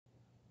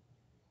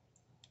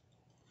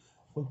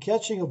when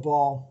catching a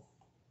ball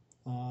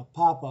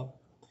pop-up,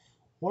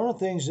 one of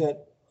the things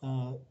that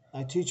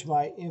I teach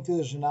my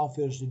infielders and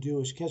outfielders to do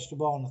is catch the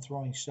ball on the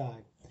throwing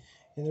side.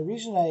 And the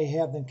reason I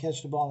have them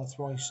catch the ball on the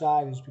throwing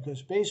side is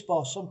because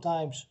baseball,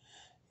 sometimes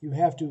you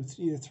have to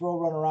either throw a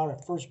runner out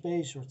at first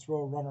base or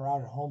throw a runner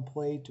out at home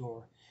plate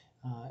or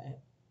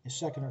at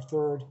second or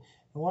third.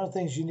 And one of the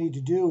things you need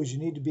to do is you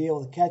need to be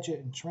able to catch it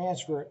and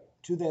transfer it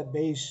to that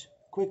base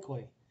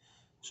quickly.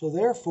 So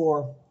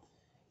therefore,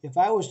 if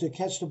I was to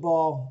catch the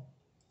ball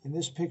in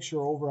this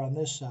picture over on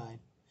this side,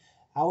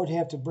 I would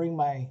have to bring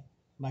my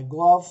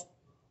glove,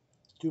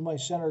 do my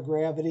center of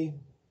gravity,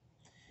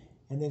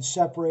 and then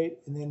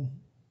separate, and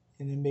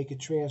then make a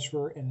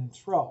transfer and then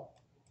throw.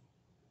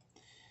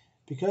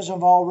 Because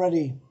I've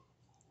already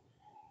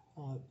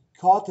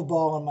caught the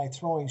ball on my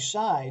throwing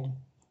side,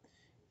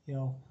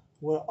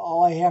 what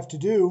all I have to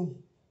do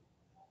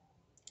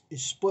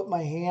is split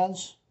my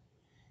hands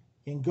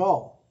and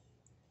go.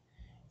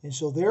 And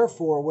so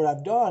therefore, what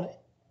I've done,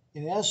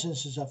 in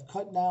essence, is I've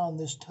cut down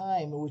this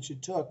time in which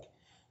it took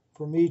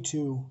for me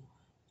to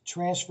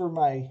transfer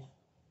my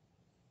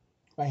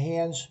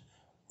hands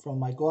from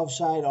my glove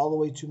side all the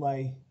way to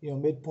my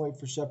midpoint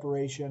for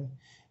separation.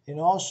 And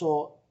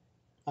also,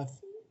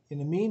 in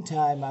the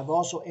meantime, I've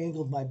also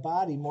angled my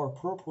body more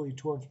appropriately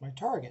towards my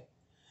target.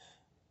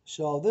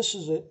 So this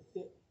is a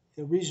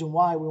reason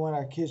why we want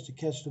our kids to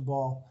catch the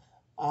ball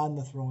on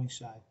the throwing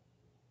side.